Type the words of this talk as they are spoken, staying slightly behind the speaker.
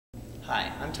Hi,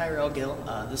 I'm Tyrell Gill.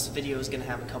 This video is going to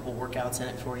have a couple workouts in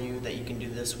it for you that you can do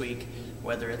this week,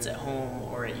 whether it's at home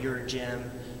or at your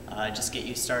gym. Just get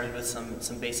you started with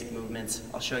some basic movements.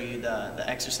 I'll show you the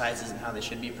exercises and how they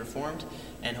should be performed,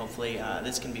 and hopefully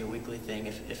this can be a weekly thing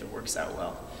if it works out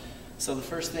well. So the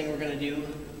first thing we're going to do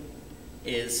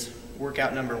is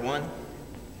workout number 1.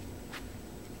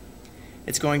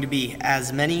 It's going to be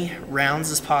as many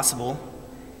rounds as possible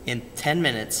in 10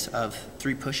 minutes of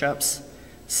 3 push-ups,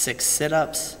 6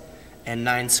 sit-ups, and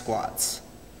 9 squats.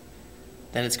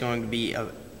 Then it's going to be a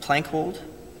plank hold,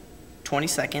 20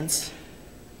 seconds,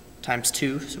 times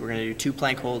 2. So we're going to do 2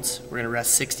 plank holds. We're going to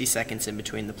rest 60 seconds in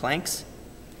between the planks,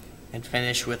 and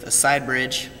finish with a side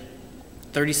bridge,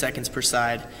 30 seconds per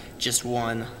side, just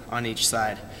 1 on each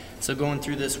side. So going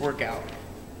through this workout,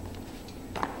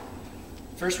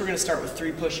 first we're going to start with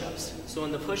 3 push-ups. So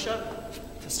in the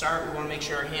push-up, to start, we want to make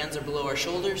sure our hands are below our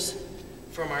shoulders.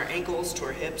 From our ankles to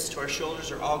our hips to our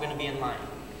shoulders are all going to be in line.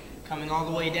 Coming all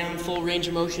the way down, full range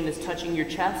of motion is touching your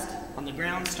chest on the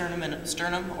ground,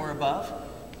 sternum or above,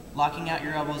 locking out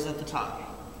your elbows at the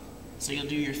top. So you'll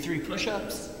do your 3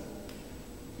 push-ups,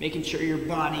 making sure your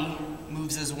body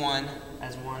moves as one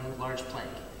large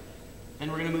plank. Then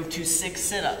we're going to move to 6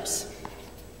 sit-ups.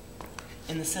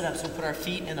 In the sit-ups, we'll put our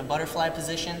feet in a butterfly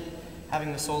position,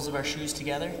 having the soles of our shoes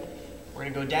together. We're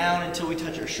going to go down until we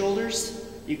touch our shoulders.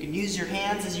 You can use your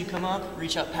hands as you come up,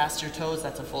 reach up past your toes.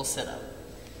 That's a full sit-up.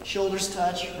 Shoulders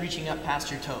touch, reaching up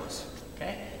past your toes.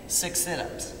 Okay? 6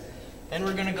 sit-ups. Then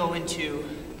we're going to go into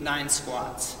 9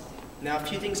 squats. Now, a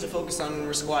few things to focus on when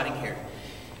we're squatting here.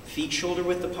 Feet shoulder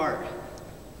width apart.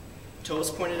 Toes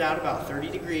pointed out about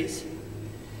 30 degrees.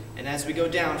 And as we go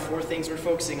down, 4 things we're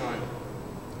focusing on.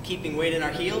 Keeping weight in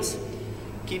our heels,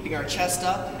 keeping our chest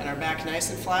up and our back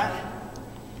nice and flat,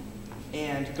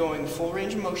 and going full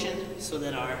range of motion so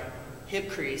that our hip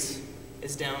crease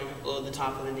is down below the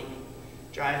top of the knee,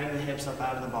 driving the hips up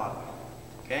out of the bottom.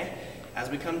 Okay? As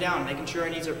we come down, making sure our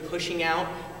knees are pushing out,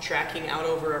 tracking out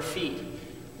over our feet.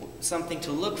 Something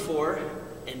to look for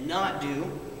and not do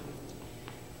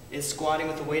is squatting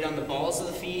with the weight on the balls of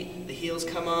the feet. The heels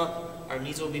come up, our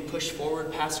knees will be pushed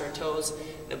forward past our toes.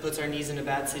 That puts our knees in a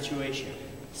bad situation.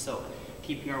 So,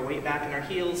 keeping our weight back in our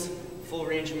heels, full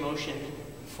range of motion,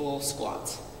 full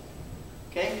squats.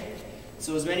 Okay?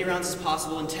 So as many rounds as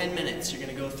possible in 10 minutes. You're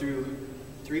going to go through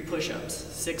 3 push-ups,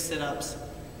 6 sit-ups,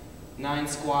 9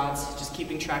 squats, just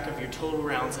keeping track of your total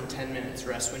rounds in 10 minutes.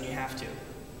 Rest when you have to.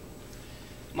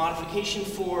 Modification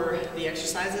for the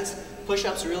exercises.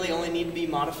 Push-ups really only need to be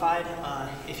modified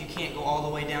if you can't go all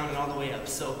the way down and all the way up.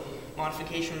 So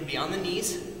modification would be on the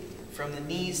knees, from the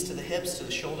knees to the hips to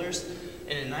the shoulders,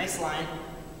 in a nice line,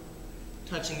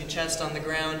 touching the chest on the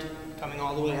ground, coming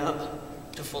all the way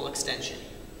up to full extension.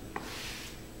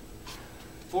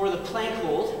 For the plank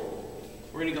hold,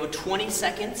 we're going to go 20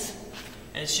 seconds,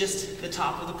 and it's just the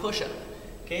top of the push-up.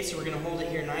 Okay, so we're going to hold it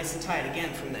here nice and tight.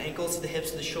 Again, from the ankles to the hips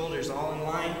to the shoulders, all in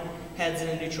line, heads in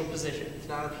a neutral position. It's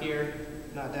not up here,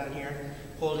 not down here.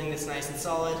 Holding this nice and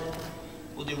solid.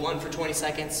 We'll do 1 for 20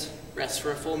 seconds, rest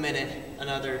for a full minute,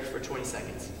 another for 20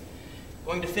 seconds.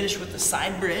 Going to finish with the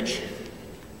side bridge,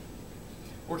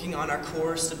 working on our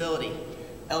core stability.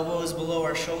 Elbows below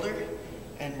our shoulder,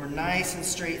 and we're nice and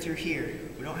straight through here.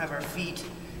 We don't have our feet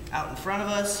out in front of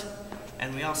us,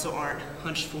 and we also aren't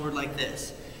hunched forward like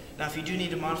this. Now, if you do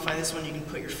need to modify this one, you can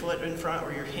put your foot in front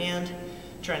or your hand,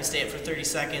 trying to stay up for 30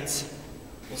 seconds.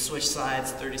 We'll switch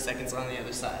sides, 30 seconds on the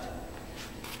other side.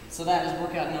 So that is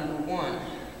workout number 1.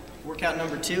 Workout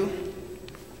number 2.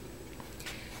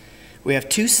 We have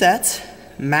 2 sets,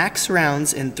 max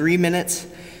rounds in 3 minutes,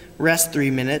 rest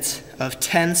 3 minutes of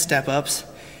 10 step-ups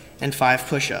and 5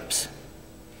 push-ups.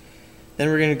 Then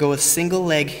we're going to go with single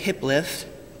leg hip lift,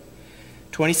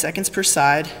 20 seconds per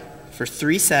side for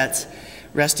 3 sets,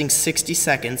 resting 60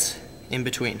 seconds in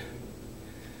between.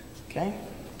 Okay?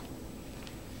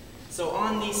 So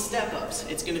on these step-ups,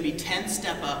 it's going to be 10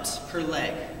 step-ups per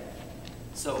leg.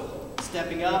 So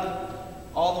stepping up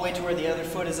all the way to where the other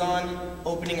foot is on,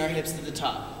 opening our hips to the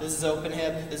top. This is open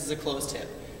hip, this is a closed hip.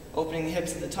 Opening the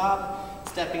hips to the top,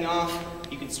 stepping off,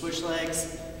 you can switch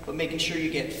legs, but making sure you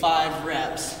get 5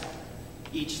 reps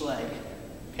each leg.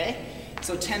 Okay?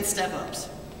 So 10 step-ups.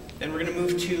 Then we're going to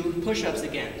move to push-ups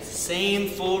again. Same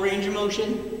full range of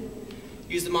motion.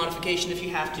 Use the modification if you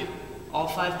have to. All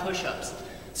 5 push-ups.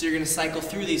 So you're going to cycle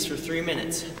through these for 3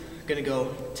 minutes. Going to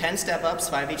go 10 step-ups,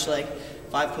 5 each leg,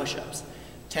 5 push-ups.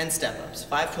 10 step-ups,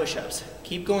 5 push-ups.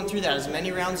 Keep going through that as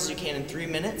many rounds as you can in 3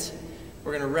 minutes.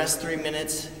 We're going to rest 3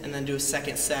 minutes and then do a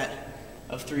second set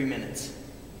of 3 minutes.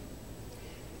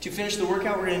 To finish the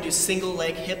workout, we're going to do single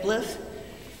leg hip lift,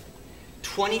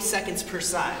 20 seconds per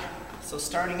side. So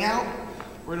starting out,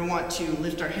 we're going to want to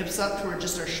lift our hips up to where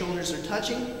just our shoulders are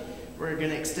touching. We're going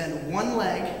to extend one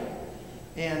leg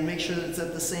and make sure that it's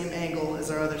at the same angle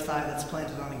as our other thigh that's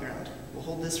planted on the ground. We'll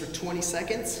hold this for 20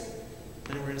 seconds.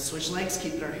 Then we're going to switch legs,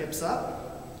 keep our hips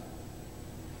up.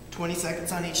 20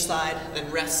 seconds on each side, then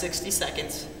rest 60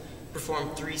 seconds.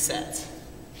 Perform 3 sets.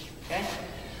 Okay?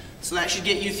 So that should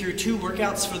get you through 2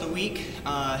 workouts for the week.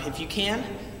 If you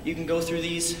can go through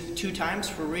these 2 times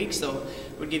per week. So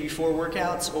it would give you 4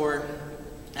 workouts, or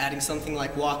adding something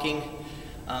like walking,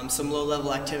 some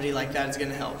low-level activity like that is going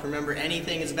to help. Remember,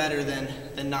 anything is better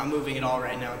than not moving at all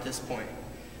right now at this point.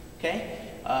 Okay?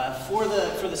 For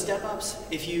the step-ups,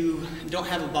 if you don't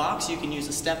have a box, you can use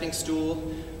a stepping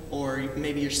stool, or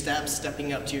maybe your steps,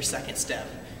 stepping up to your second step.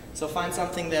 So find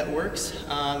something that works,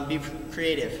 be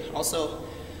creative. Also,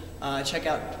 check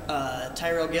out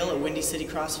Tyrell Gill at Windy City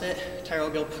CrossFit, Tyrell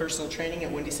Gill Personal Training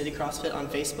at Windy City CrossFit on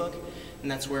Facebook, and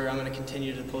that's where I'm going to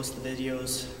continue to post the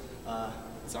videos.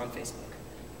 It's on Facebook.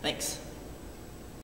 Thanks.